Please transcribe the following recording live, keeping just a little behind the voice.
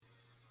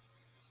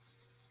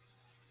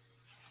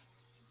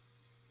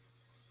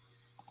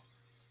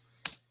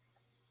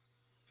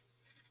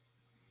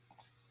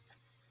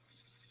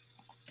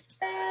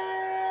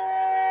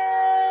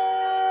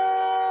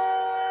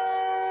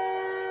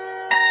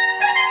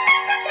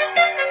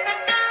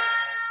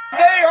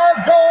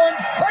are going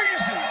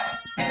crazy.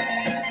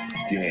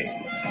 Gay.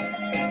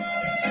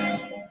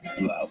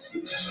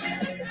 Blouses.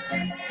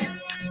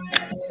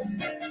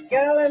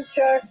 Gallon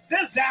truck.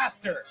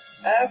 Disaster.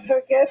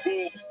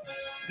 Spaghetti.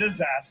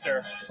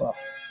 Disaster. Well,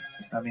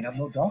 I mean, I'm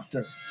no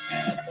doctor.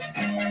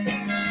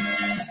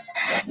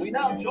 We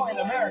now join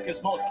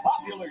America's most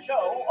popular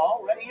show,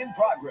 already in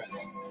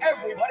progress.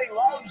 Everybody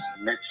loves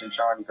Mitch and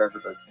Sean. You guys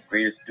are the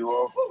greatest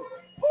duo.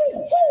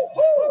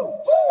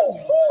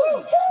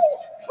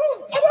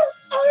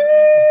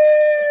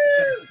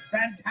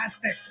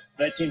 Fantastic.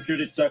 That team sure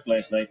did suck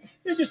last night.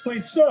 They just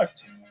plain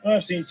sucked.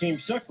 I've seen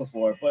teams suck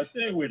before, but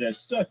they were the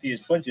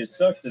suckiest bunch of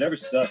sucks that ever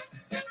sucked.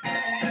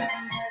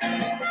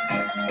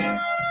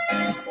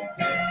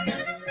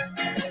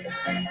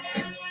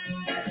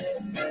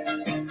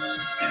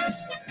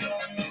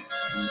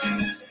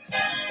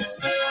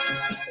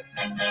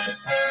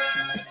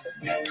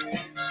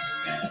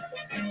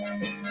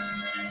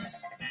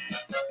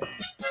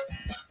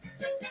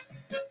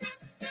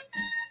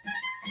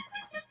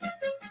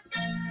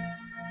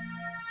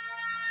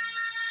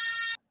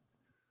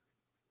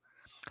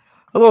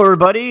 Hello,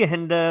 everybody,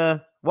 and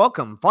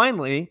welcome,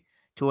 finally,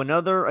 to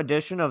another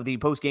edition of the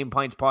Post Game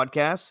Pints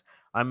podcast.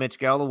 I'm Mitch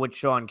Gallo with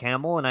Sean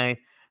Campbell, and I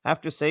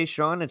have to say,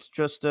 Sean, it's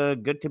just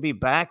good to be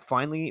back,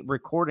 finally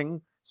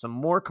recording some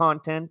more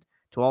content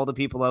to all the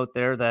people out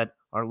there that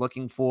are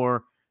looking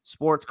for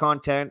sports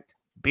content,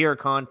 beer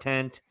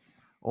content,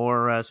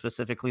 or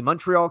specifically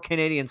Montreal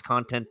Canadiens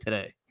content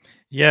today.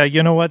 Yeah,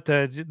 you know what?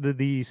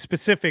 The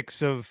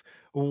specifics of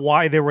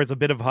why there was a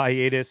bit of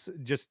hiatus,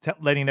 just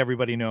letting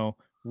everybody know,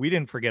 we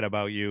didn't forget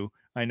about you.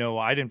 I know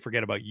I didn't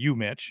forget about you,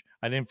 Mitch.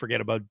 I didn't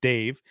forget about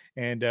Dave.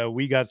 And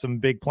we got some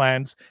big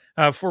plans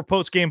for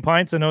post-game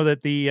pints. I know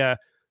that the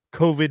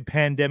COVID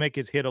pandemic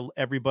has hit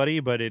everybody,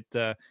 but it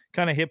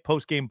kind of hit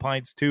post-game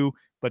pints too.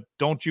 But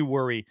don't you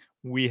worry.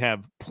 We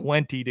have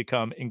plenty to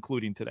come,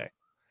 including today.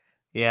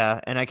 Yeah,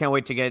 and I can't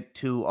wait to get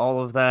to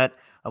all of that.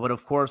 But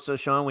of course,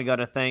 Sean, we got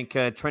to thank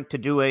Trent to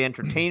Do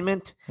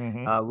Entertainment,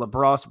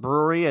 LaBrosse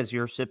Brewery, as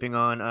you're sipping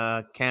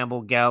on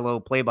Campbell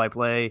Gallo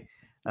play-by-play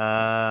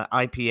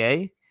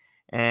IPA.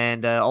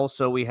 And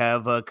also we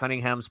have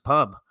Cunningham's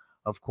Pub,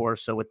 of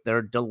course, so with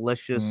their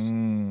delicious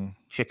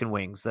chicken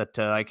wings that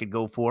I could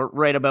go for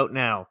right about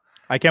now.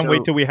 I can't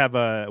wait till we have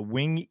a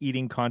wing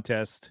eating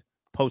contest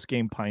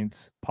post-game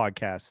pints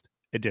podcast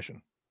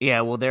edition.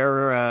 Yeah, well,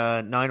 their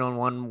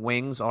 9-on-1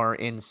 wings are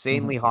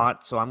insanely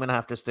hot, so I'm going to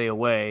have to stay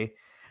away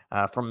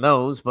from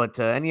those. But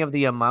any of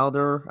the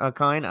milder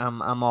kind,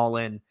 I'm all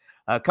in.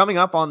 Coming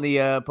up on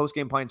the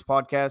Post-Game Pints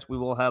podcast, we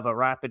will have a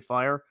rapid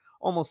fire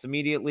almost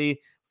immediately,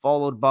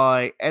 followed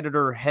by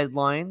editor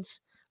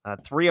headlines,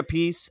 3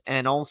 apiece,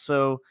 and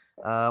also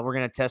we're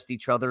going to test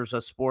each other's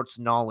sports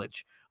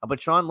knowledge. But,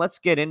 Sean, let's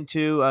get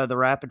into the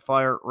rapid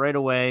fire right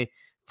away.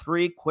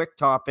 3 quick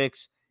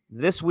topics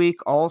this week,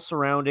 all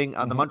surrounding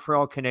the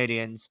Montreal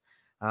Canadiens.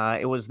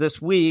 It was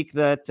this week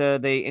that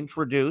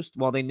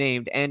they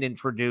named and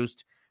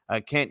introduced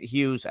Kent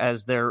Hughes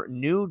as their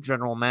new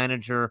general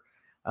manager.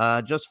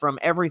 Just from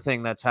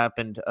everything that's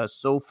happened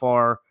so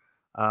far,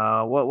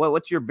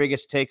 what's your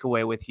biggest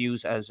takeaway with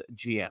Hughes as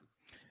GM?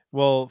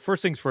 Well,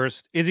 first things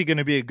first, is he going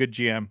to be a good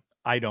GM?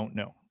 I don't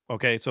know.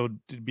 Okay, so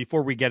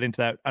before we get into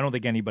that, I don't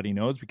think anybody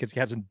knows because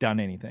he hasn't done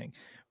anything.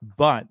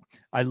 But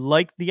I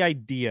like the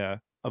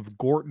idea of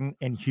Gorton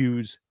and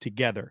Hughes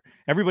together.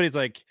 Everybody's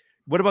like,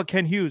 what about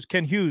Ken Hughes?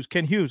 Ken Hughes,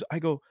 Ken Hughes. I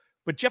go,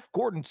 but Jeff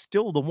Gorton's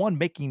still the one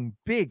making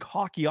big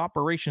hockey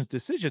operations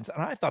decisions.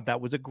 And I thought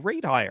that was a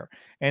great hire.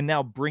 And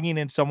now bringing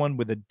in someone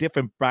with a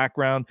different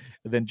background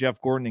than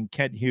Jeff Gorton and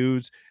Kent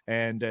Hughes,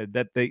 and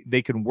that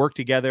they can work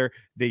together.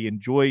 They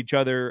enjoy each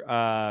other.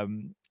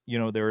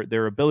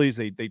 Their abilities.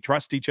 They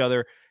trust each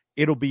other.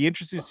 It'll be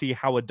interesting to see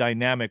how a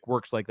dynamic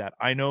works like that.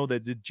 I know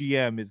that the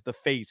GM is the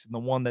face and the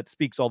one that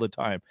speaks all the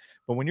time.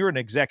 But when you're an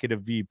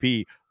executive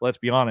VP, let's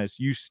be honest,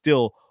 you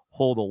still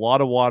hold a lot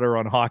of water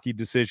on hockey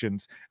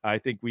decisions. I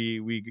think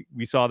we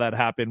saw that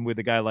happen with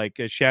a guy like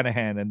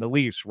Shanahan and the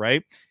Leafs,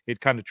 right?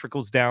 It kind of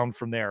trickles down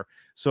from there.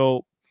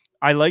 So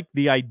I like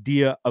the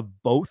idea of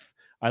both.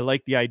 I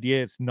like the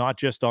idea it's not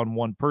just on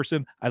one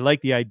person. I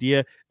like the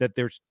idea that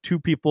there's 2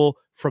 people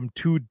from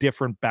 2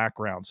 different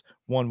backgrounds,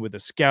 one with a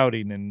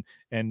scouting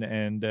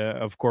and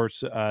of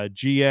course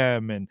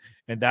GM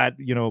and that,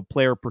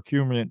 player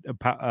procurement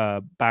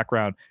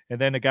background,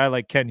 and then a guy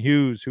like Ken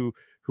Hughes who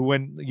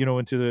went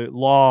into the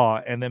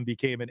law and then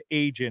became an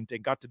agent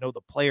and got to know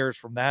the players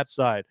from that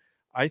side.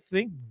 I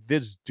think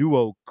this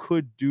duo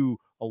could do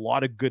a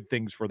lot of good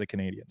things for the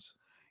Canadiens.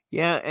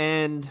 Yeah,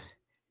 and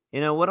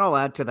what I'll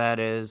add to that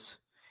is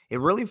it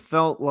really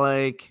felt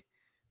like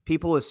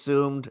people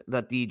assumed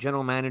that the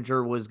general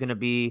manager was going to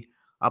be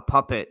a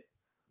puppet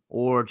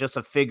or just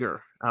a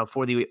figure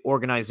for the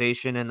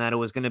organization, and that it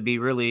was going to be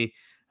really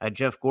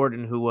Jeff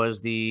Gorton, who was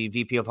the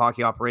VP of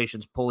Hockey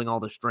Operations, pulling all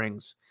the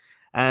strings.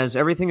 As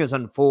everything has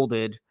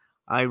unfolded,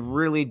 I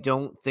really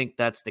don't think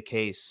that's the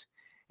case.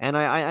 And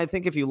I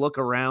think if you look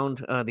around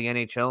the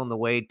NHL and the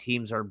way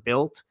teams are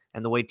built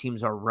and the way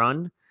teams are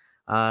run,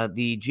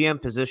 the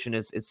GM position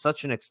is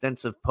such an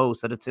extensive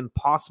post that it's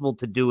impossible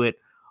to do it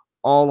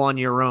all on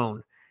your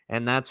own.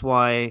 And that's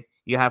why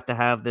you have to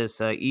have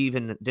this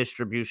even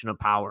distribution of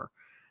power.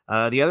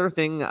 The other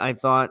thing I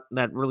thought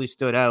that really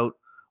stood out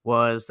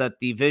was that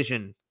the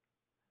vision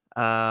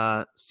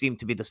seemed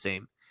to be the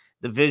same.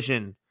 The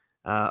vision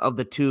of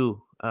the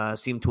two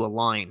seemed to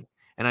align.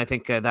 And I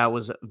think that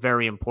was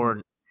very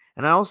important.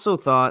 And I also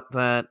thought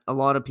that a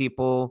lot of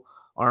people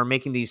are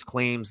making these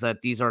claims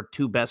that these are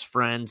two best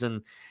friends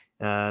and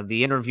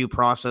the interview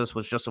process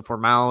was just a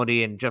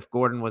formality and Jeff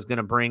Gordon was going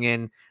to bring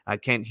in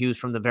Kent Hughes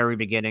from the very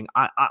beginning.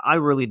 I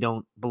really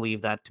don't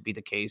believe that to be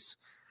the case.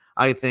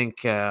 I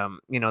think,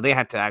 they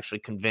had to actually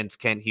convince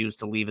Kent Hughes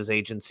to leave his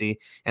agency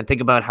and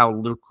think about how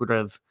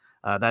lucrative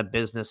that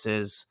business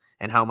is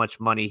and how much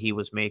money he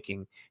was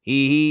making.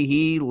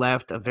 He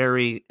left a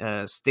very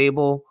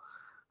stable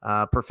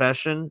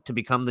profession to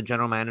become the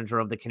general manager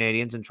of the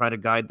Canadiens and try to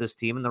guide this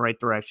team in the right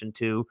direction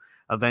to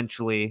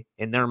eventually,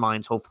 in their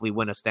minds, hopefully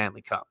win a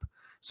Stanley Cup.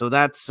 So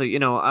that's a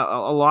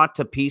lot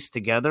to piece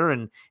together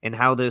and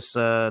how this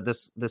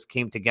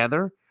came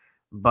together.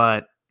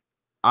 But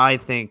I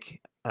think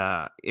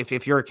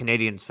if you're a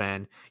Canadiens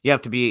fan, you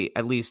have to be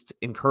at least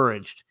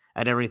encouraged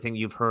at everything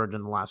you've heard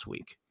in the last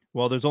week.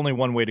 Well, there's only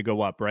one way to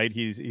go up, right?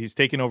 He's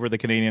taken over the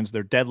Canadiens.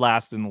 They're dead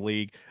last in the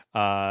league.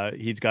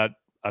 He's got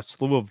a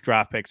slew of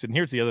draft picks. And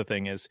here's the other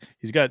thing is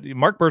he's got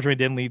Mark Bergevin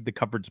didn't leave the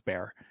cupboards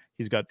bare.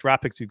 He's got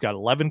draft picks. He's got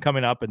 11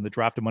 coming up in the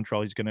draft in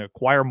Montreal. He's going to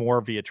acquire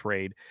more via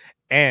trade.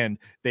 And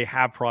they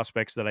have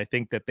prospects that I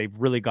think that they've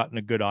really gotten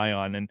a good eye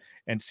on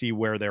and see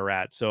where they're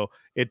at. So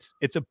it's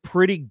a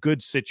pretty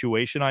good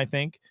situation, I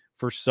think,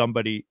 for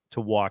somebody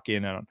to walk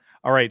in on.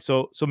 All right.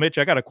 So Mitch,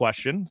 I got a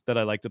question that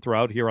I like to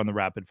throw out here on the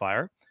rapid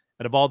fire.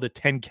 Out of all the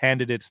 10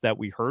 candidates that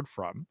we heard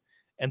from,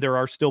 and there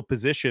are still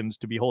positions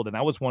to be held. And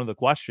that was one of the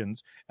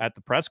questions at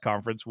the press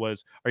conference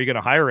was, are you going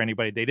to hire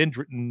anybody? They didn't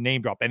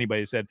name drop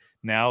anybody. They said,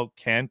 now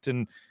Kent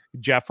and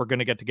Jeff are going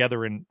to get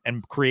together and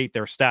create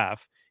their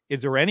staff.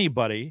 Is there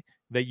anybody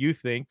that you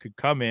think could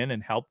come in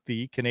and help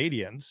the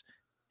Canadiens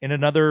in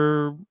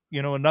another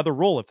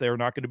role if they're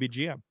not going to be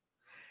GM?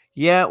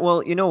 Yeah,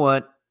 well, you know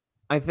what?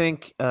 I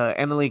think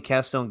Emily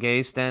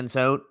Castonguay stands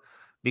out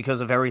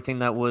because of everything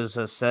that was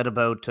said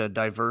about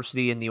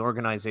diversity in the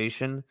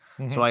organization.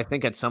 Mm-hmm. So I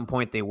think at some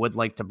point they would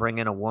like to bring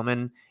in a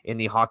woman in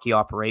the hockey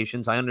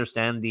operations. I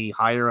understand the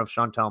hire of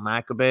Chantal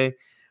Machabée,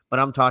 but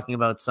I'm talking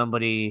about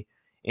somebody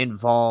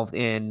involved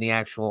in the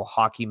actual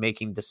hockey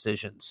making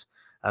decisions.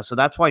 So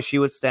that's why she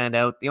would stand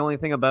out. The only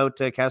thing about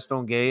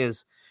Castonguay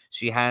is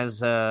she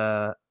has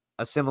a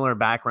similar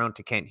background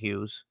to Kent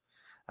Hughes,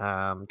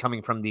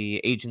 coming from the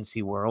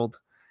agency world.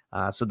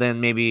 So then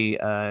maybe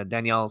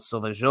Danielle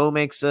Sauvageau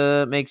makes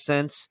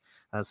sense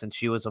since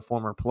she was a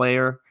former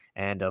player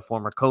and a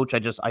former coach.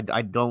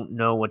 I don't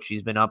know what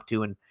she's been up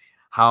to and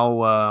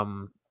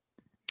how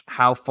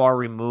far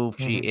removed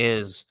she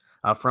is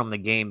from the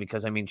game,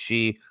 because I mean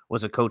she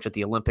was a coach at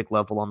the Olympic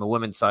level on the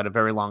women's side a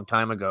very long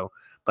time ago.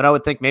 But I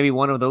would think maybe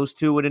one of those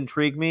two would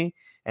intrigue me.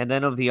 And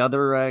then of the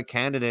other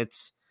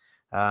candidates,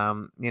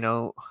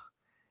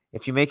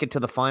 if you make it to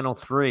the final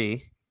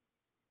three,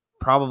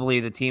 probably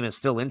the team is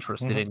still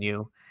interested in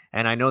you.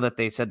 And I know that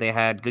they said they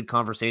had good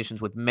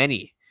conversations with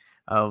many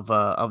of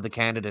the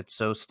candidates.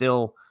 So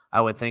still, I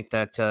would think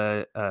that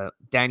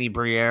Danny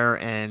Briere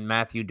and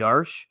Matthew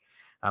Darche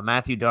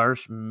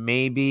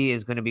maybe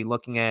is going to be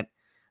looking at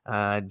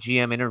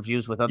GM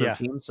interviews with other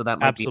teams. So that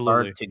might be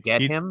hard to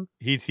get him.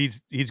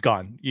 He's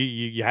gone.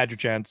 You had your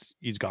chance.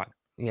 He's gone.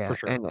 Yeah, for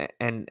sure.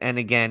 And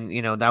again,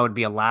 that would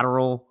be a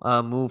lateral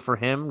move for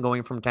him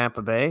going from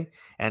Tampa Bay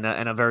and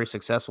a very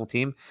successful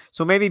team.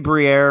 So maybe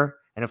Briere,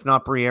 and if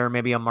not Briere,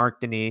 maybe a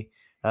Marc Denis.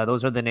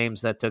 Those are the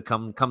names that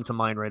come to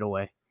mind right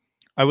away.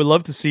 I would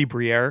love to see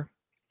Briere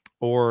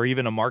or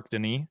even a Marc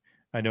Denis.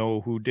 I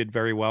know who did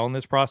very well in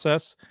this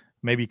process.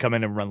 Maybe come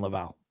in and run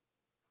Laval.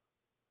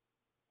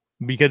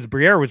 Because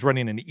Briere was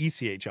running an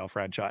ECHL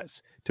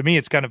franchise. To me,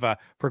 it's kind of a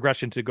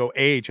progression to go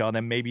AHL, and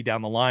then maybe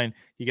down the line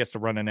he gets to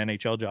run an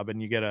NHL job,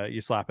 and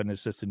you slap an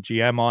assistant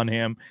GM on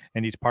him,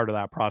 and he's part of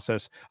that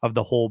process of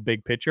the whole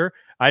big picture.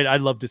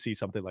 I'd love to see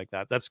something like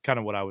that. That's kind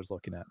of what I was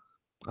looking at.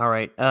 All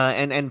right,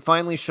 and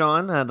finally,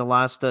 Sean, the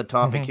last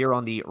topic here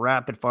on the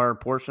rapid fire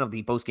portion of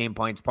the Post Game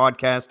Pints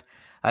podcast.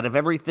 Out of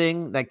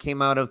everything that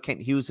came out of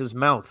Kent Hughes'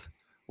 mouth,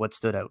 what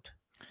stood out?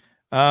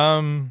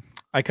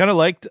 I kind of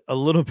liked a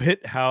little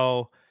bit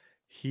how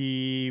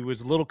he was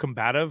a little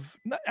combative.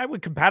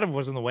 Combative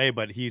wasn't the way,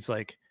 but he's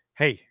like,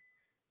 "Hey,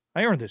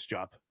 I earned this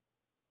job.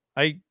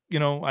 They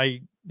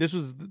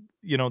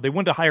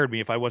wouldn't have hired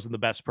me if I wasn't the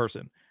best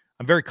person.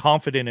 I'm very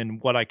confident in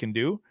what I can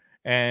do,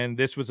 and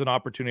this was an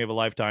opportunity of a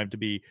lifetime to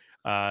be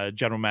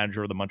general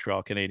manager of the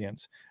Montreal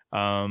Canadiens."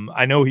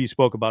 I know he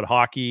spoke about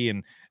hockey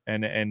and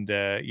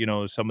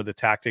some of the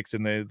tactics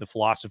and the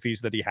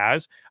philosophies that he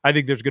has. I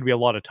think there's going to be a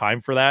lot of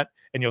time for that,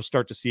 and you'll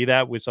start to see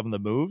that with some of the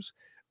moves.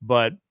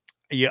 But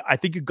yeah, I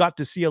think you got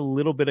to see a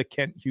little bit of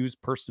Kent Hughes'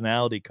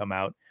 personality come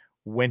out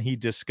when he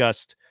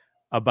discussed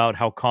about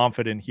how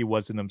confident he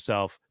was in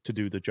himself to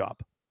do the job.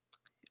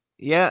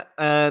 Yeah,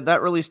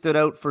 that really stood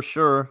out for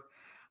sure.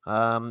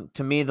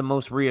 To me, the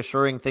most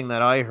reassuring thing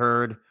that I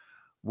heard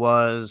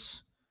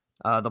was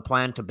the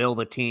plan to build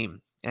a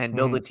team and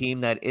build a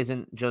team that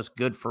isn't just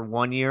good for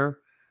 1 year,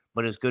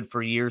 but is good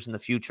for years in the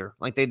future.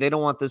 Like they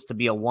don't want this to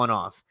be a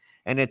one-off.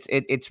 And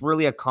it's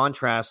really a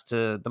contrast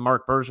to the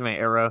Marc Bergevin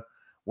era,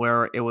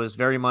 where it was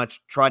very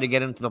much try to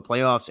get into the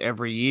playoffs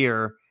every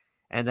year,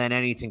 and then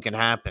anything can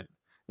happen.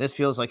 This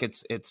feels like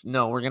it's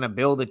no, we're going to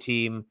build a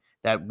team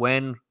that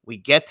when we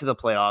get to the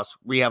playoffs,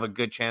 we have a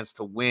good chance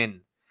to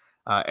win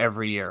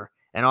every year.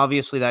 And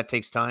obviously that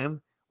takes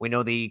time. We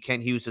know the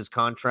Kent Hughes'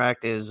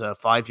 contract is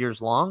 5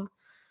 years long.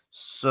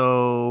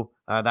 So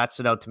that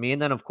stood out to me.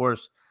 And then, of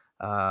course,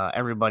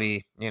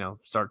 everybody,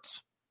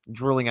 starts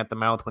drooling at the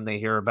mouth when they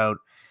hear about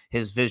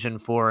his vision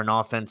for an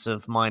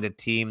offensive-minded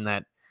team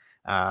that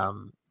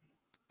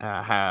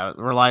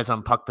relies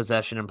on puck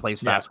possession and plays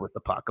fast with the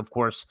puck. Of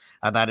course,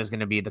 that is going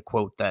to be the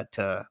quote that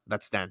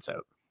stands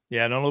out.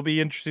 Yeah, and it'll be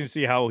interesting to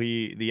see how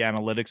the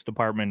analytics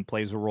department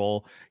plays a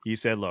role. He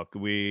said, look,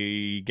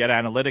 we get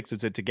analytics.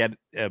 Is it to get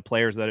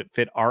players that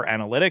fit our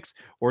analytics,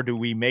 or do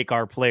we make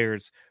our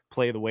players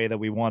play the way that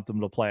we want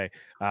them to play?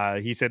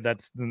 He said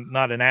that's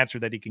not an answer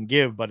that he can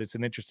give, but it's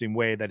an interesting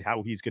way that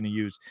how he's going to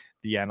use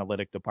the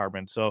analytic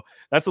department. So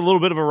that's a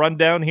little bit of a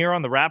rundown here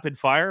on the rapid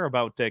fire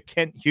about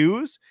Kent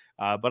Hughes.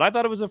 But I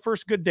thought it was a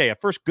first good day, a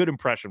first good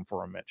impression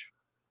for him, Mitch.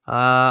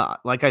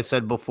 Like I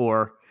said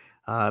before,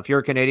 if you're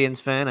a Canadiens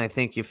fan, I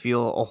think you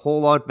feel a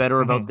whole lot better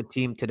about the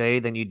team today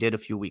than you did a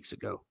few weeks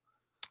ago.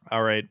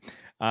 All right.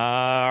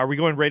 Are we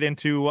going right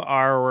into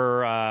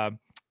our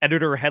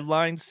editor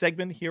headlines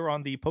segment here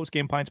on the Post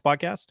Game Pints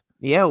podcast?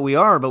 Yeah, we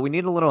are, but we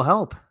need a little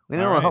help. We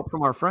need a little help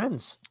from our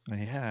friends.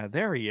 Yeah,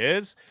 there he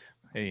is.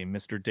 Hey,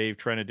 Mr. Dave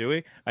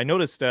Trenadui. I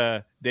noticed,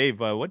 Dave,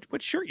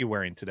 what shirt you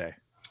wearing today?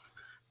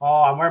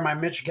 Oh, I'm wearing my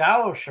Mitch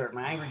Gallo shirt,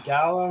 my Angry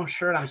Gallo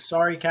shirt. I'm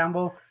sorry,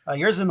 Campbell.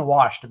 Yours in the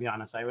wash, to be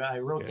honest. I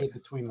rotate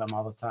between them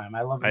all the time.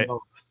 I love them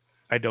both.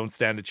 I don't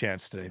stand a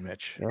chance today,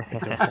 Mitch. I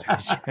don't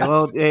stand a chance.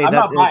 Well, hey, I'm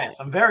not biased.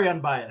 I'm very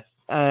unbiased.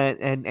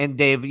 And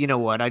Dave, you know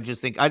what? I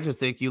just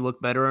think you look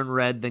better in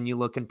red than you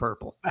look in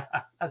purple.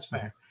 That's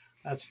fair.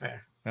 That's fair.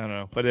 I don't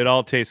know, but it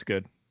all tastes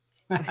good.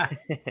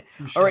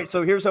 All right,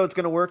 so here's how it's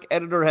going to work.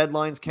 Editor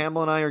headlines.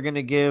 Campbell and I are going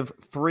to give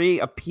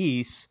 3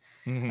 apiece.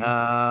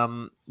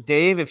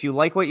 Dave, if you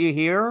like what you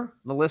hear,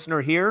 the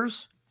listener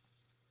hears.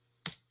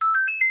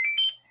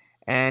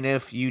 And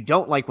if you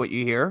don't like what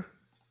you hear,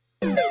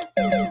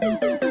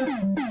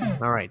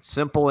 all right,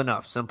 simple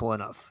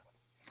enough.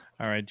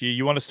 All right, do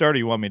you want to start or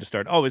you want me to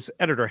start? Oh, it's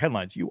editor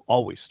headlines. You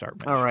always start,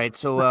 Mitch. All right,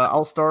 so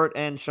I'll start.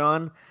 And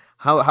Sean,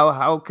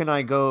 how can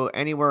I go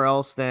anywhere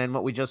else than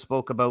what we just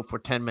spoke about for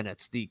 10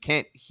 minutes? The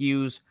Kent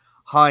Hughes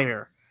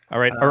hire. All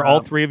right. Are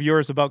all 3 of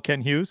yours about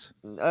Kent Hughes?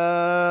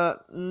 No.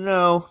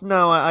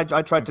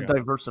 I tried to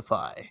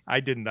diversify. I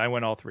didn't. I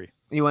went all 3.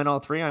 You went all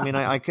 3? I mean,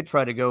 I could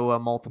try to go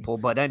multiple,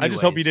 but anyways. I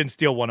just hope you didn't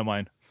steal one of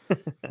mine.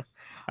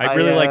 I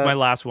really like my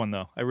last one,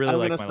 though. I'm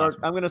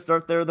going to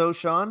start there, though,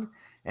 Sean.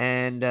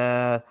 And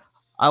I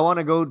want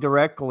to go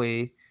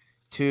directly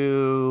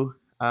to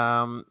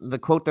the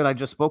quote that I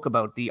just spoke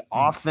about. The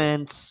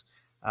offense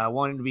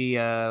wanting to be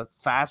a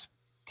fast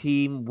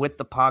team with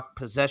the puck,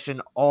 possession,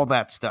 all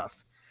that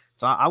stuff.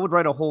 So I would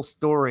write a whole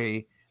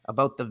story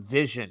about the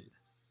vision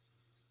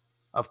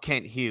of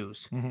Kent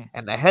Hughes.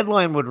 And the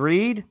headline would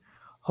read,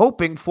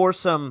 hoping for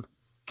some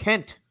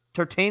Kent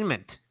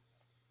entertainment.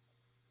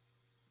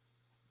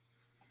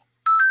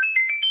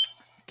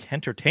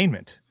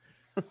 Entertainment.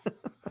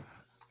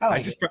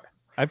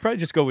 I'd probably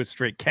just go with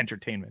straight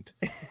Kentertainment.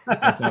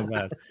 That's not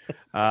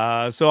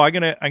bad. So I'm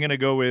gonna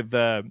go with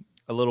a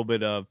little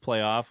bit of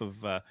playoff of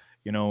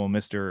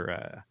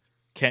Mr.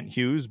 Kent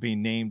Hughes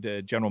being named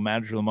general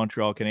manager of the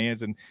Montreal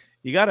Canadiens, and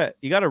you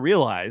gotta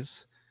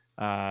realize,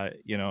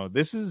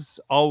 this is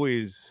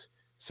always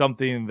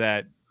something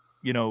that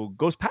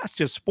goes past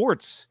just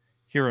sports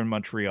here in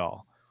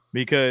Montreal,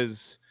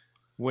 because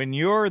when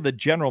you're the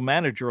general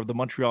manager of the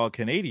Montreal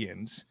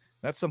Canadiens,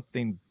 that's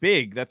something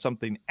big. That's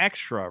something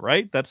extra,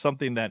 right? That's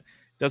something that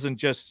doesn't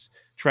just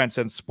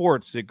transcend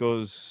sports. It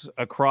goes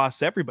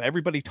across everybody.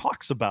 Everybody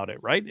talks about it,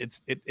 right?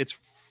 It's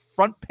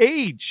front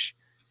page.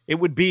 It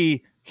would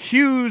be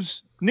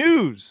Hughes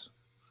News.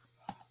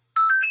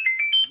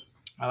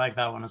 I like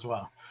that one as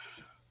well.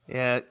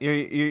 Yeah,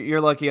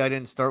 you're lucky I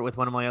didn't start with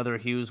one of my other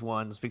Hughes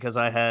ones, because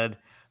I had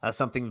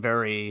something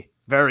very,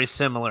 very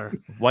similar.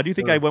 Why do you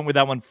think I went with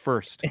that one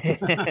first?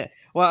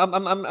 Well,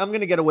 I'm going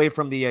to get away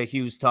from the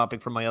Hughes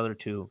topic from my other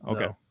 2.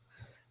 Okay.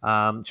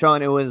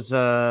 Sean, it was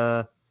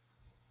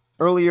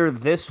earlier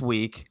this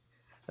week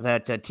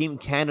that Team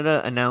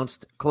Canada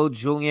announced Claude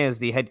Julien as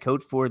the head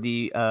coach for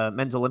the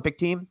men's Olympic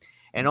team,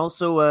 and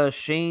also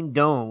Shane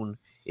Doan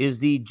is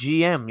the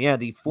GM. Yeah,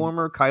 the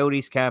former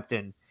Coyotes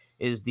captain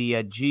is the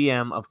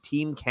GM of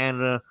Team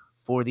Canada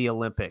for the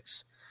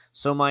Olympics.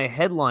 So my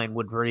headline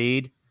would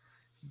read,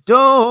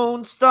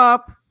 "Don't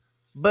stop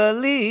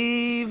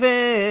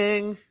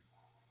believing."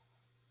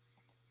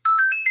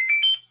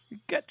 You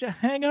got to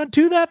hang on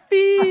to that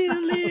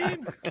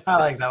feeling. I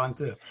like that one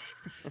too.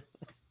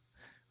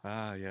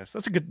 Yes,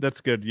 that's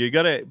good. You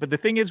gotta, but the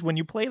thing is, when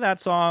you play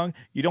that song,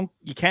 you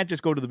can't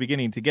just go to the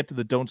beginning to get to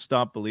the "Don't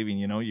Stop Believing."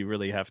 You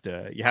really have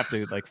to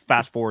like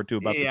fast forward to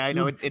about I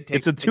know it takes.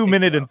 It's a 2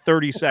 minute and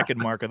 30-second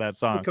mark of that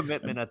song. It's a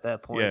commitment at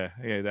that point.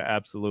 Yeah,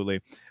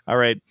 absolutely. All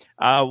right.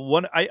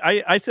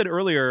 I said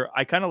earlier,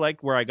 I kind of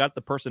like where I got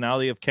the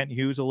personality of Kent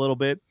Hughes a little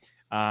bit.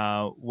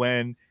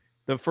 When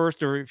the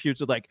first refutes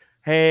was like,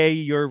 hey,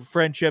 your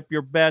friendship,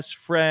 your best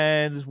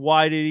friends,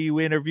 why did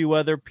you interview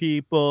other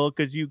people?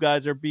 Because you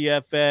guys are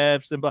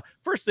BFFs. And blah.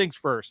 First things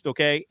first,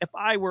 okay? If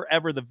I were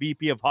ever the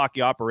VP of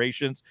hockey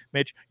operations,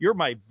 Mitch, you're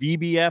my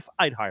VBF,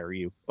 I'd hire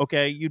you,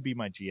 okay? You'd be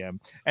my GM.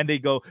 And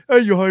they'd go, hey,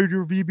 you hired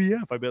your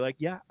VBF. I'd be like,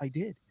 yeah, I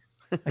did.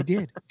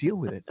 Deal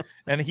with it.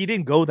 And he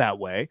didn't go that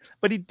way,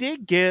 but he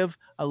did give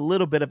a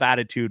little bit of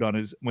attitude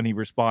on when he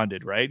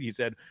responded, right? He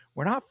said,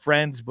 we're not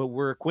friends, but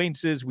we're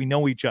acquaintances. We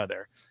know each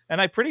other.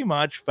 And I pretty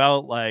much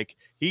felt like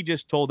he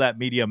just told that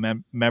media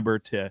member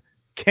to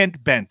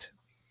Kent Bent.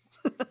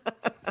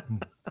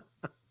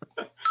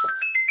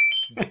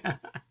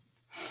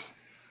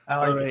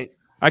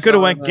 I could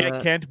have went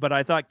Kent, but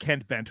I thought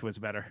Kent Bent was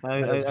better.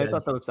 I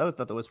thought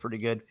that was pretty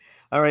good.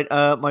 All right.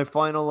 My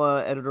final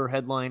editor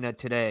headline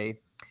today.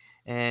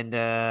 And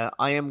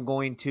I am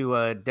going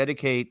to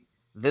dedicate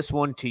this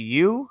one to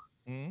you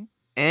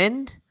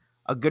and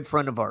a good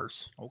friend of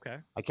ours. Okay.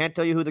 I can't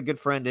tell you who the good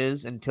friend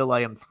is until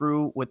I am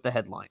through with the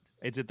headline.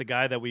 Is it the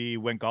guy that we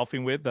went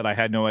golfing with that I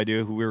had no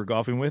idea who we were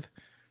golfing with?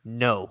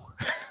 No.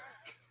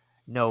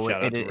 No,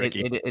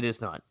 it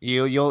is not.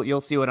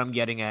 You'll see what I'm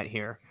getting at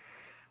here.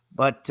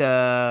 But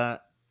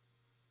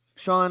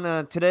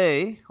Sean,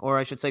 today, or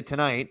I should say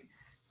tonight,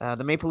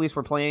 the Maple Leafs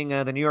were playing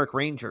the New York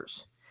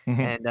Rangers.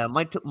 Mm-hmm.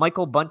 And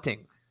Michael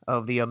Bunting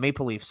of the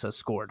Maple Leafs has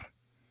scored.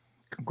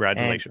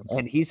 Congratulations.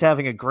 And he's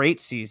having a great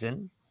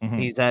season. Mm-hmm.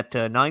 He's at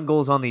 9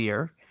 goals on the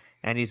year,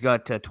 and he's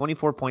got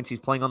 24 points.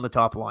 He's playing on the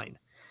top line.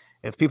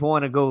 If people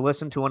want to go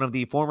listen to one of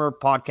the former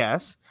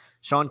podcasts,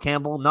 Sean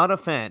Campbell, not a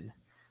fan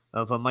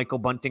of Michael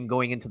Bunting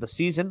going into the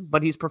season,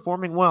 but he's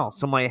performing well.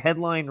 So my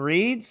headline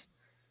reads,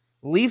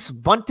 Leafs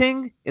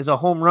Bunting is a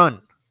home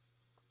run.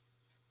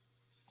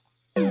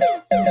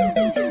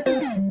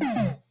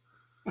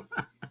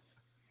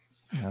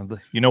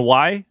 You know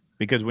why?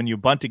 Because when you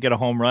bunt to get a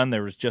home run,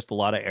 there was just a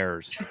lot of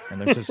errors. And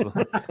there's just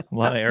a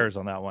lot of errors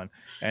on that one.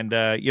 And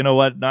you know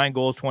what? 9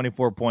 goals,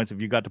 24 points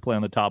if you got to play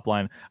on the top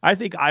line. I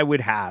think I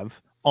would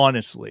have,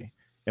 honestly,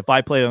 if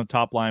I played on the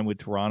top line with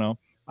Toronto,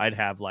 I'd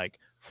have like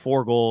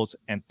 4 goals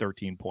and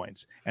 13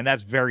 points. And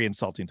that's very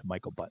insulting to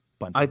Michael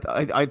Bunting.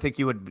 I think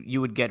you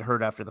would get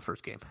hurt after the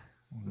first game.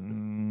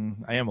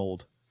 I am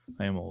old.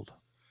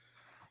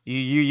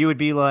 You would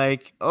be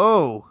like,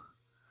 oh,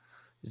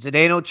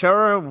 Zdeno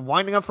Chara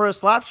winding up for a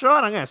slap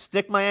shot? I'm going to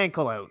stick my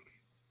ankle out.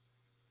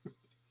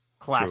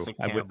 Classic.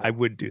 I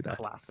would do that.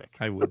 Classic.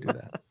 I would do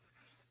that.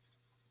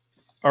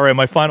 All right,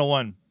 my final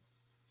one.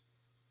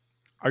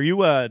 Are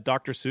you a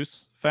Dr.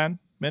 Seuss fan,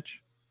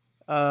 Mitch?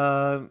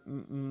 Other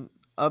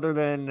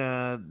than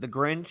The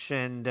Grinch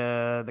and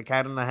The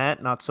Cat in the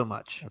Hat, not so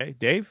much. Okay,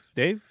 Dave?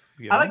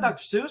 I like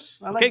Dr.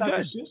 Seuss. I like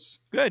Dr. Seuss.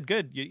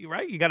 Good. You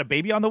right? You got a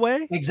baby on the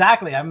way?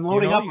 Exactly. I'm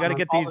loading up. You got to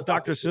get these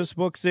Dr. Seuss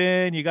books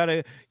in. You got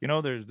to,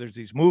 there's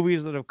these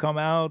movies that have come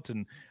out,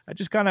 and I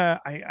just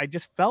I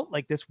just felt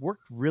like this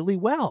worked really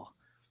well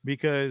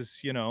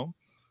because,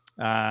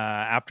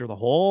 after the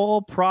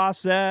whole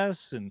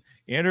process and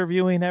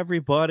interviewing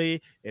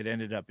everybody, it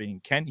ended up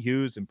being Kent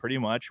Hughes, and pretty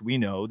much we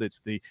know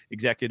that's the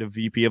executive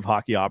VP of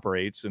hockey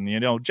operates, and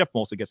Jeff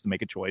Molson gets to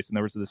make a choice, and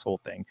there was this whole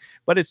thing,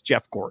 but it's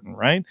Jeff Gorton,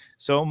 right?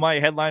 So my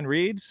headline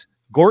reads,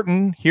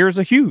 Gorton, here's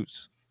a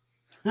Hughes.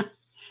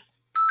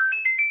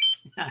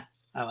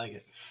 I like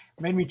it.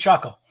 Made me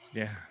chuckle.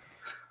 Yeah.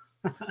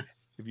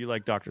 If you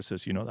like Dr.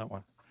 Seuss, you know that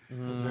one.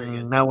 That's very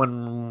good. That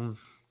one.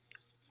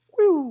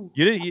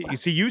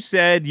 You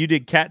said you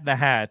did Cat in the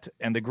Hat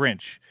and The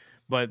Grinch,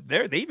 but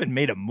they even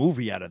made a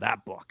movie out of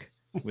that book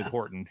with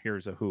Horton.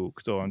 Here's a Who.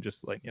 So I'm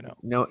just like,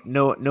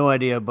 no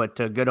idea, but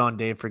good on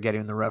Dave for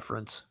getting the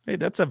reference. Hey,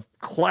 that's a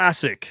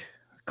classic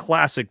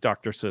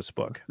Dr. Seuss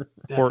book.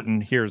 Horton,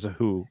 here's a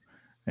Who,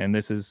 and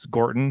this is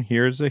Gorton,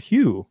 here's a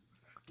Hugh.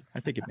 I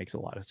think it makes a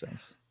lot of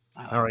sense.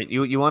 All right,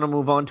 you want to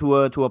move on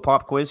to a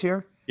pop quiz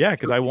here? Yeah,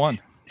 because I won.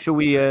 Should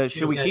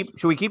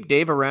we keep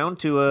Dave around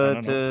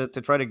to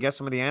try to guess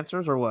some of the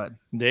answers or what?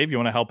 Dave, you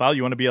want to help out?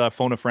 You want to be a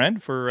phone a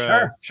friend for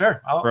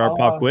sure for our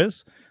pop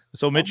quiz?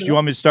 So Mitch, do you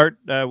want me to start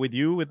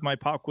with my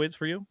pop quiz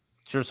for you?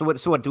 Sure. So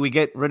what? Do we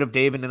get rid of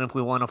Dave, and then if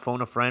we want to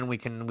phone a friend, we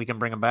can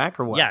bring him back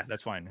or what? Yeah,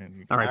 that's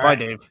fine. All right. Bye,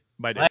 Dave.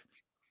 Bye, Dave.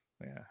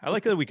 Yeah, I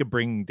like that we could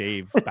bring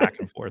Dave back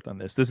and forth on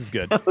this. This is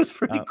good. That was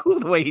pretty cool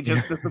the way he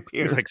just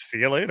disappeared. He's like, see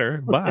you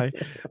later. Bye.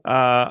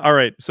 All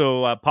right.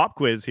 So pop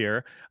quiz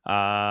here.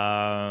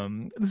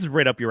 This is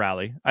right up your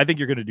alley. I think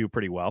you're going to do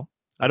pretty well.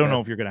 I don't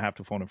know if you're going to have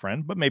to phone a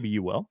friend, but maybe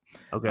you will.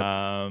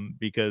 Okay.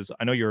 Because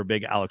I know you're a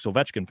big Alex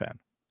Ovechkin fan.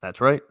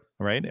 That's right.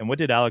 Right. And what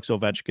did Alex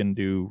Ovechkin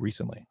do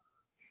recently?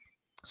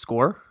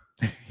 Score?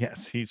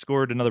 Yes. He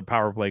scored another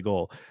power play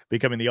goal,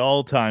 becoming the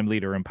all-time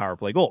leader in power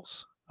play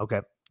goals. Okay.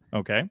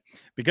 Okay.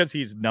 Because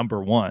he's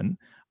number 1,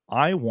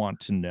 I want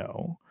to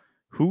know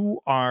who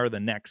are the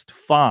next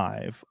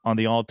 5 on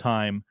the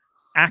all-time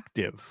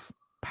active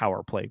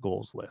power play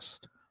goals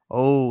list.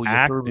 Oh, you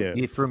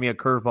Active. threw me a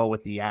curveball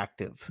with the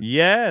active.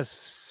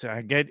 Yes,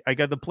 I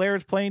got the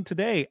players playing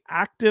today.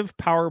 Active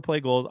power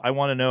play goals. I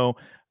want to know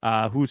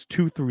who's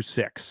 2 through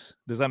 6.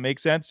 Does that make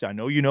sense? I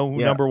know you know who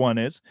number 1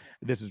 is.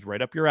 This is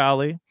right up your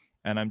alley,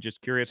 and I'm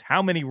just curious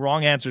how many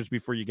wrong answers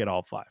before you get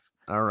all 5.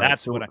 All right,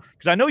 That's what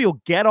because I know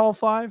you'll get all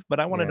 5, but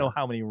I want to know Yeah.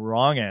 how many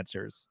wrong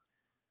answers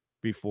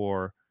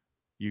before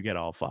you get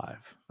all 5.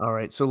 All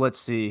right, so let's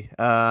see.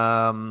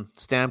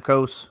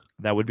 Stamkos.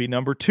 That would be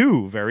number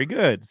 2. Very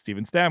good,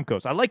 Steven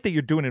Stamkos. I like that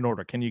you're doing it in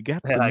order. Can you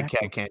get? I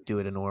can't do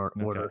it in order.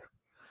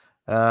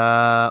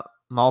 Okay.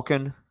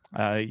 Malkin.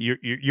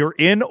 You're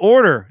in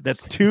order.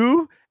 That's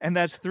 2 and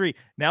that's 3.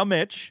 Now,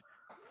 Mitch,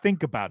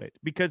 think about it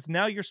because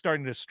now you're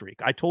starting to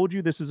streak. I told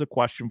you this is a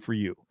question for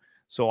you.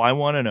 So I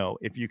want to know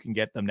if you can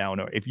get them now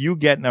in order. If you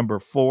get number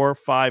 4,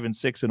 5, and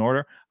 6 in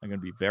order, I'm going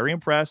to be very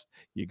impressed.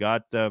 You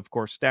got, of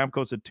course,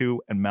 Stamkos at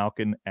 2 and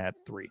Malkin at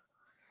 3.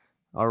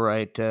 All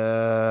right.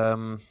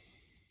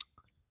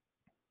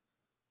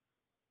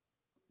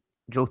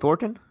 Joe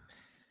Thornton?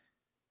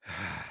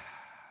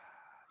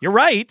 You're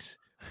right,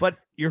 but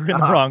you're in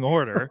the wrong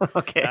order.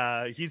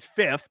 Okay. He's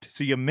 5th,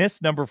 so you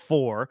missed number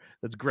 4.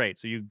 That's great.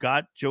 So you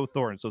got Joe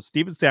Thornton. So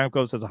Steven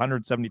Stamkos has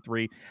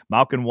 173,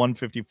 Malkin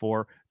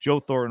 154, Joe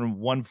Thornton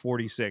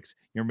 146.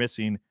 You're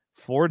missing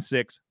 4 and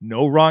 6.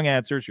 No wrong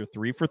answers. You're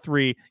 3 for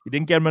 3. You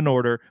didn't get them in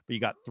order, but you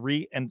got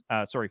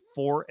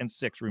 4 and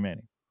 6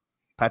 remaining.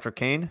 Patrick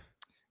Kane?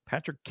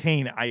 Patrick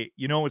Kane,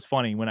 it's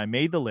funny. When I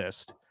made the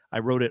list, I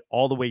wrote it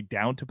all the way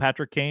down to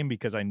Patrick Kane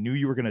because I knew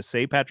you were going to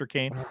say Patrick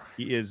Kane.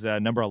 He is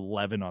number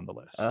 11 on the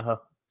list.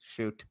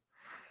 Shoot.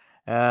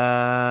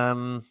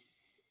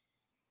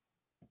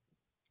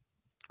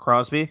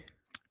 Crosby?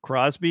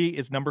 Crosby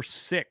is number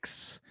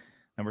 6.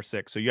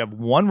 So you have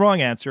 1 wrong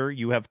answer.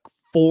 You have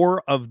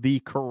 4 of the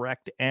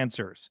correct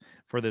answers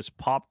for this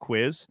pop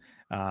quiz.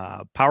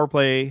 Power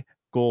play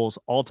goals,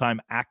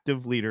 all-time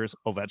active leaders.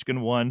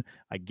 Ovechkin 1.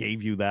 I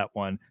gave you that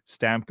one.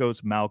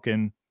 Stamkos,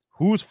 Malkin.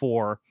 Who's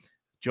 4?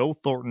 Joe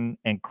Thornton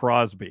and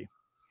Crosby.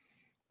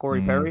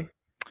 Corey Perry?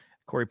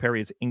 Corey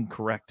Perry is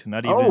incorrect.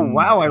 Not Oh, even.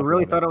 wow. I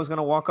really thought I was going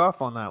to walk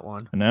off on that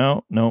one.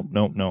 No.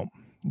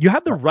 You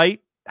have the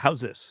right.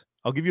 How's this?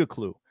 I'll give you a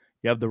clue.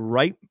 You have the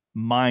right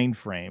mind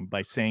frame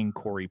by saying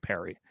Corey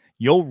Perry.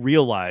 You'll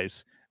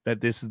realize that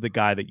this is the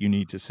guy that you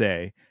need to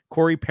say.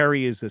 Corey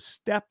Perry is a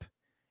step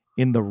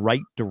in the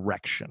right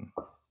direction.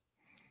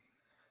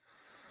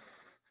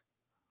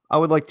 I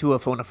would like to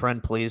phone a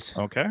friend, please.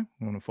 Okay. I'm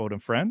going to phone a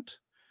friend.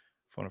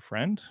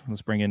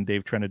 Let's bring in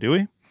Dave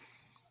Trenadui.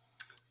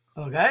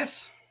 Hello,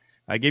 guys.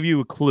 I gave you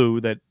a clue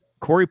that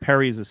Corey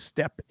Perry is a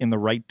step in the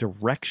right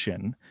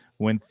direction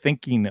when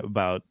thinking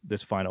about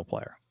this final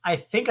player. I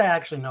think I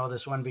actually know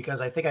this one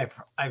because I think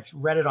I've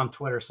read it on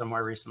Twitter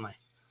somewhere recently.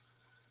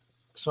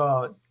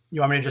 So you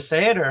want me to just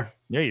say it, or?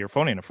 Yeah, you're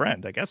phoning a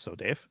friend. I guess so,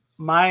 Dave.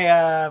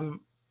 My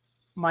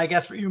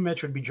guess for you,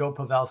 Mitch, would be Joe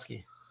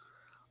Pavelski.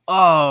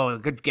 Oh,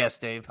 good guess,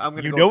 Dave. I'm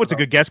going to. You know it's a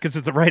good guess because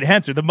it's the right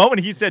answer. The moment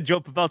he said Joe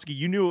Pavelski,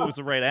 you knew it was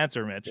the right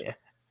answer, Mitch.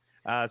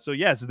 Yeah. So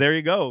yes, there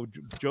you go.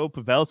 Joe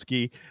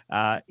Pavelski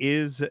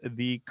is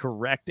the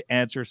correct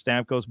answer.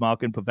 Stamkos,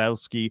 Malkin,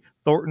 Pavelski,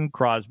 Thornton,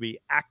 Crosby,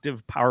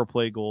 active power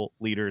play goal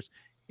leaders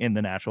in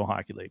the National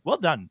Hockey League. Well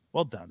done.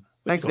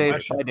 Thanks,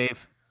 Dave. Bye,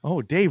 Dave.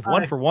 Oh, Dave,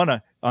 1 for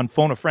 1 on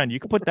phone a friend. You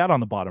can put that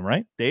on the bottom,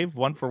 right? Dave,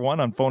 1 for 1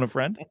 on phone a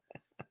friend.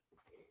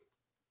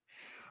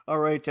 All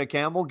right,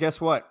 Campbell. Guess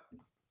what?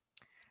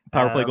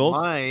 Power play goals.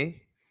 My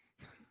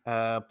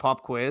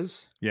pop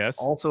quiz, yes,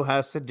 also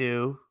has to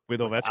do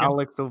with Ovechkin.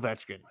 Alex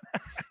Ovechkin,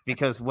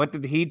 because what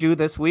did he do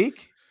this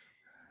week?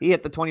 He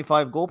hit the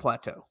 25 goal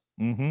plateau.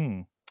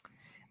 Mm-hmm.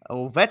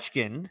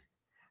 Ovechkin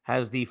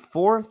has the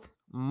 4th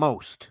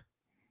most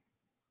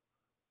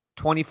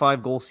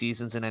 25 goal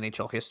seasons in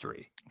NHL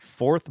history.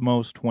 4th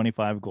most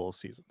 25 goal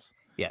seasons.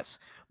 Yes,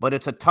 but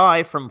it's a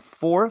tie from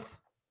 4th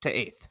to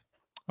 8th.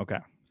 Okay.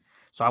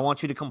 So I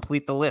want you to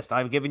complete the list.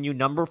 I've given you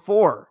number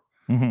 4.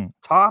 Mm-hmm.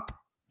 Top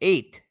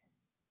 8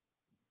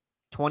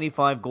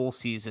 25 goal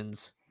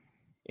seasons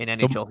in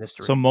NHL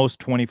history. So most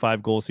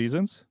 25 goal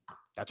seasons?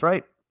 That's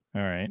right.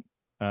 All right.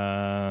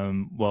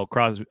 Well, not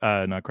Crosby.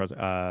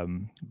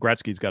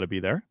 Gretzky's got to be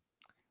there.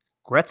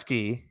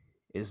 Gretzky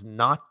is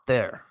not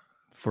there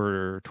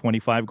for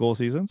 25 goal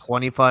seasons.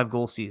 25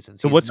 goal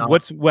seasons.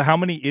 So how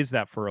many is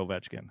that for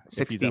Ovechkin?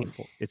 16.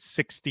 It's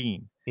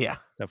 16. Yeah.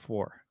 That's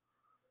 4.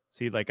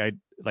 See,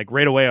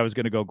 right away I was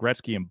going to go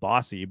Gretzky and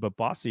Bossy, but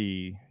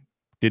Bossy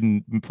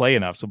didn't play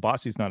enough, so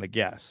Bossy's not a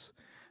guess.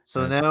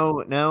 So now,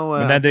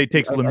 and then they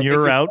takes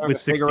Lemieux out with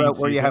 16 figure out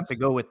where seasons. You have to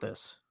go with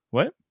this.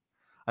 What?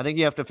 I think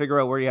you have to figure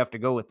out where you have to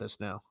go with this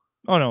now.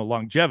 Oh no,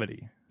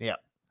 longevity. Yeah.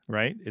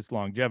 Right? It's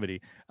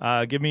longevity.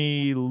 Give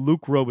me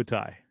Luc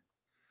Robitaille.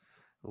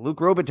 Luc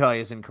Robitaille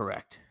is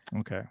incorrect.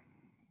 Okay.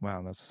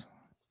 Wow, that's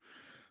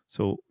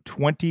so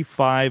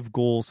 25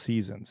 goal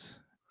seasons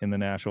in the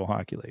National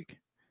Hockey League.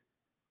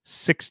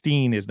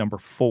 16 is number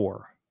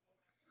 4.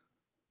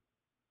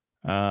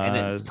 And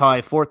it's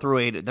tie 4 through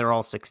 8. They're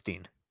all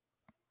 16.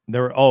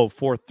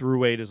 4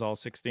 through 8 is all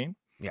 16.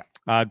 Yeah.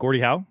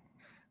 Gordie Howe.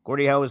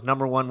 Gordie Howe is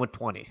number 1 with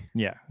 20.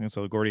 Yeah, and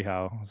so Gordie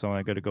Howe. So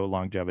I got to go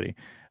longevity.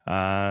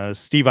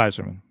 Steve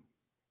Yzerman.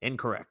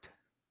 Incorrect.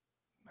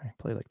 I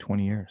played like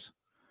 20 years.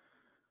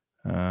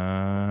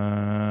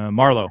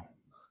 Marlowe.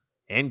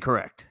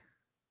 Incorrect.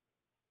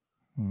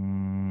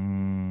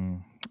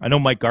 I know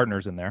Mike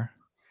Gartner's in there.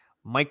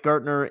 Mike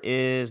Gartner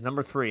is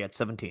number 3 at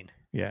 17.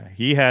 Yeah,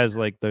 he has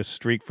like the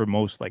streak for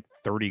most like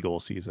 30 goal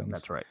seasons.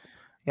 That's right.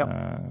 Yep.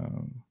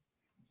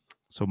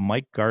 So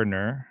Mike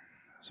Gardner.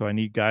 So I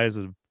need guys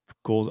of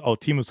goals. Oh,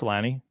 Teemu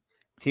Selanne.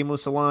 Teemu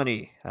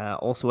Selanne,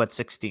 also at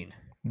 16.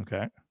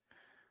 Okay.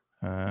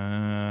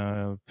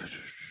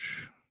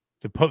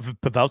 Did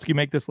Pavelski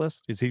make this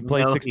list? Is he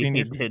played 16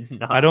 he years? did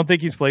not. I don't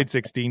think he's played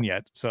 16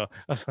 yet. So I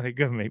was like,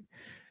 maybe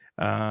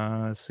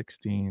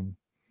 16.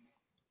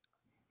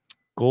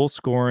 Goal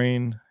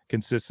scoring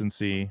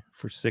consistency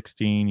for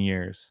 16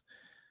 years.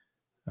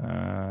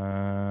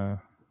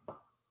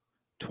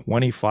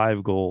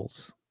 25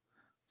 goals.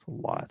 It's a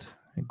lot.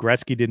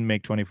 Gretzky didn't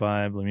make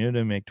 25. Lemieux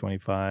didn't make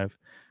 25.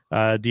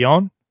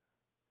 Dion?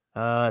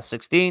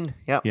 16.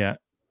 Yep. Yeah.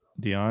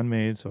 Dion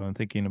made, so I'm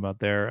thinking about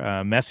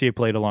there. Messier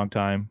played a long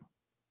time.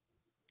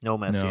 No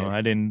Messier. No,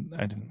 I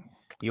didn't.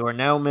 You are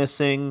now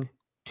missing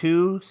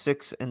 2,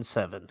 6, and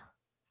 7.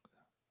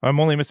 I'm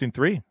only missing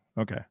 3.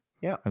 Okay.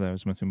 Yeah. I thought I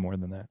was missing more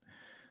than that.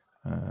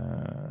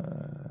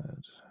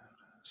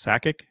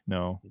 Sakic?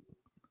 No.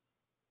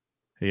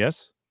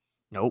 Yes?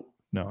 Nope.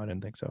 No, I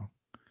didn't think so.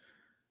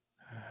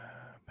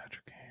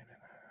 Patrick Kane.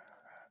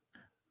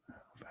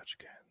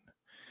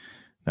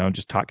 Now I'm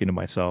just talking to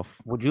myself.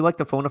 Would you like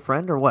to phone a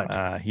friend or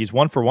what? He's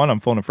 1 for 1 on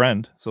Phone a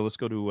Friend. So let's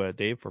go to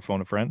Dave for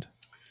Phone a Friend.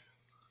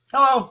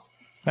 Hello.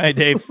 Hi,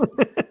 Dave.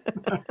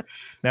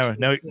 now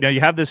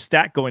you have this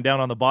stat going down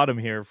on the bottom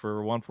here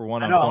for 1 for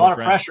 1. I know, on a Phone lot a of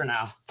Friend. pressure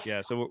now.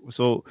 Yeah,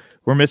 so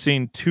we're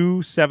missing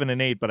 2, 7,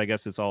 and 8, but I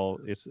guess it's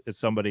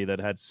somebody that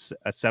had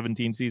a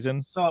 17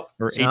 season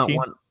or 18.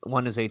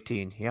 One is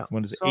 18. Yeah,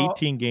 one is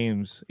 18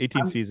 games,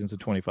 18 seasons of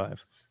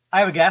 25. I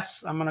have a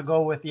guess. I'm going to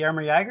go with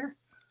Jaromir Jagr.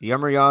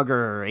 Jaromir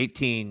Jagr,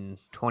 18,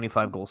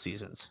 25 goal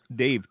seasons.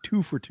 Dave,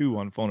 2 for 2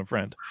 on Phone a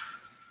Friend.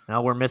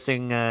 Now we're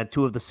missing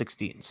 2 of the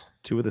 16s.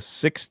 2 of the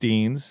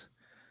 16s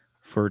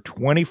for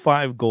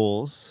 25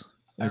 goals.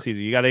 Let me see.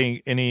 You got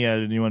any? Do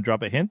you want to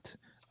drop a hint?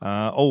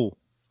 Iginla?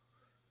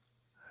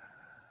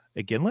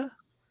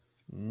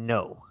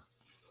 No.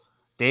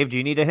 Dave, do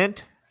you need a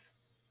hint?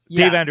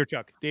 Yeah. Dave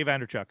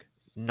Anderchuk.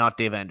 Not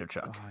Dave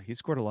Anderchuk. He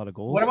scored a lot of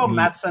goals. What about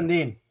Matt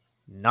Sundin?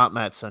 Not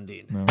Matt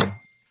Sundin. No.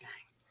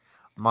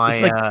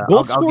 It's like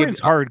goal scoring is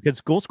hard because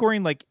goal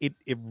scoring, like it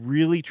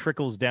really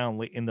trickles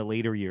down in the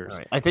later years.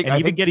 Right. I think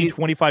getting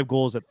 25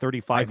 goals at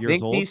 35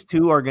 years old. These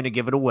 2 are going to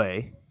give it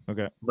away.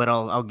 Okay, but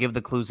I'll give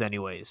the clues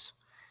anyways.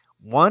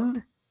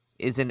 1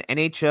 is an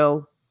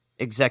NHL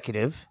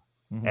executive,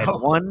 and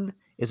 1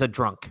 is a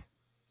drunk.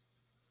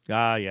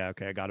 Yeah,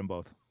 okay, I got them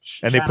both.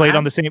 And they played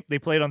on the same. They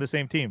played on the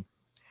same team.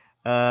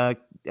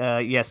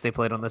 Yes, they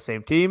played on the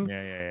same team.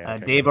 Yeah.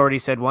 Okay, Dave already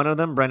said one of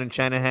them. Brendan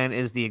Shanahan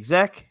is the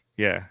exec.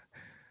 Yeah.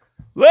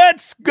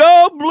 Let's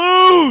go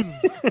Blues!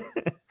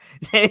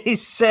 They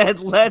said,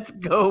 "Let's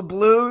go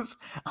Blues."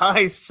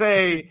 I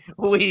say,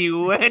 we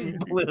went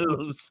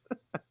Blues.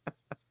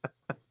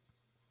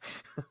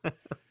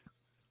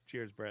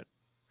 Cheers, Brett.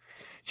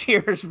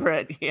 Cheers,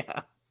 Brett.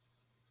 Yeah.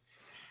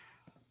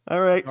 All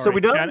right. So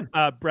we done?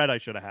 Brett, I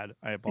should have had.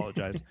 I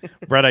apologize.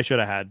 Brett, I should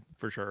have had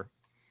for sure.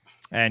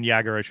 And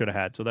Jagr, I should have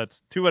had. So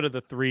that's 2 out of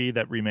the 3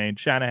 that remained.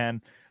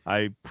 Shanahan,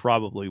 I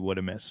probably would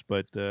have missed.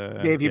 But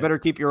Dave, you better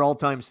keep your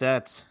all-time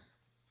stats.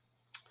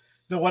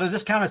 So what does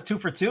this count as 2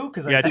 for 2?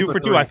 Because 2 for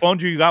 2. I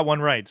phoned you. You got 1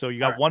 right. So you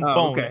got 1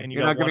 phone. Okay. And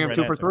You're not giving him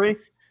 2 for 3?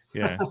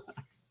 Yeah.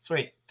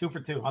 Sweet. 2 for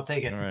 2. I'll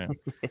take it. All right.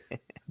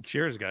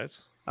 Cheers,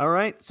 guys. All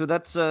right. So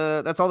that's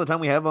all the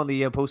time we have on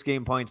the Post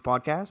Game Points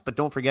podcast. But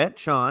don't forget,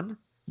 Sean.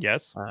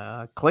 Yes.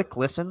 Click,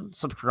 listen,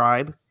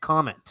 subscribe,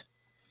 comment,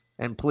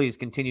 and please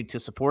continue to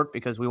support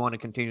because we want to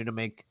continue to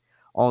make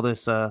all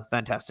this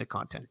fantastic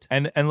content.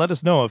 And let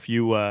us know if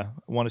you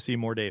want to see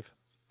more Dave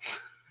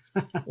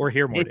or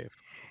hear more Dave.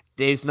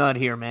 Dave's not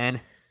here,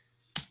 man.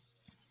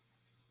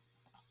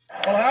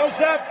 Well, how's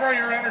that for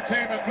your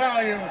entertainment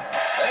value?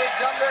 They've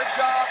done their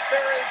job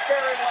very,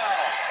 very well.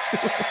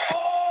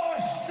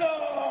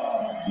 Awesome!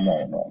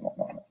 No.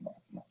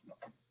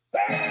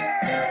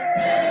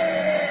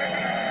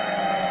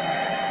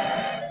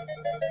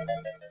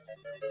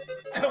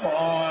 Come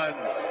on.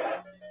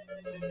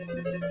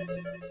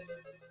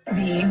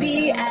 VB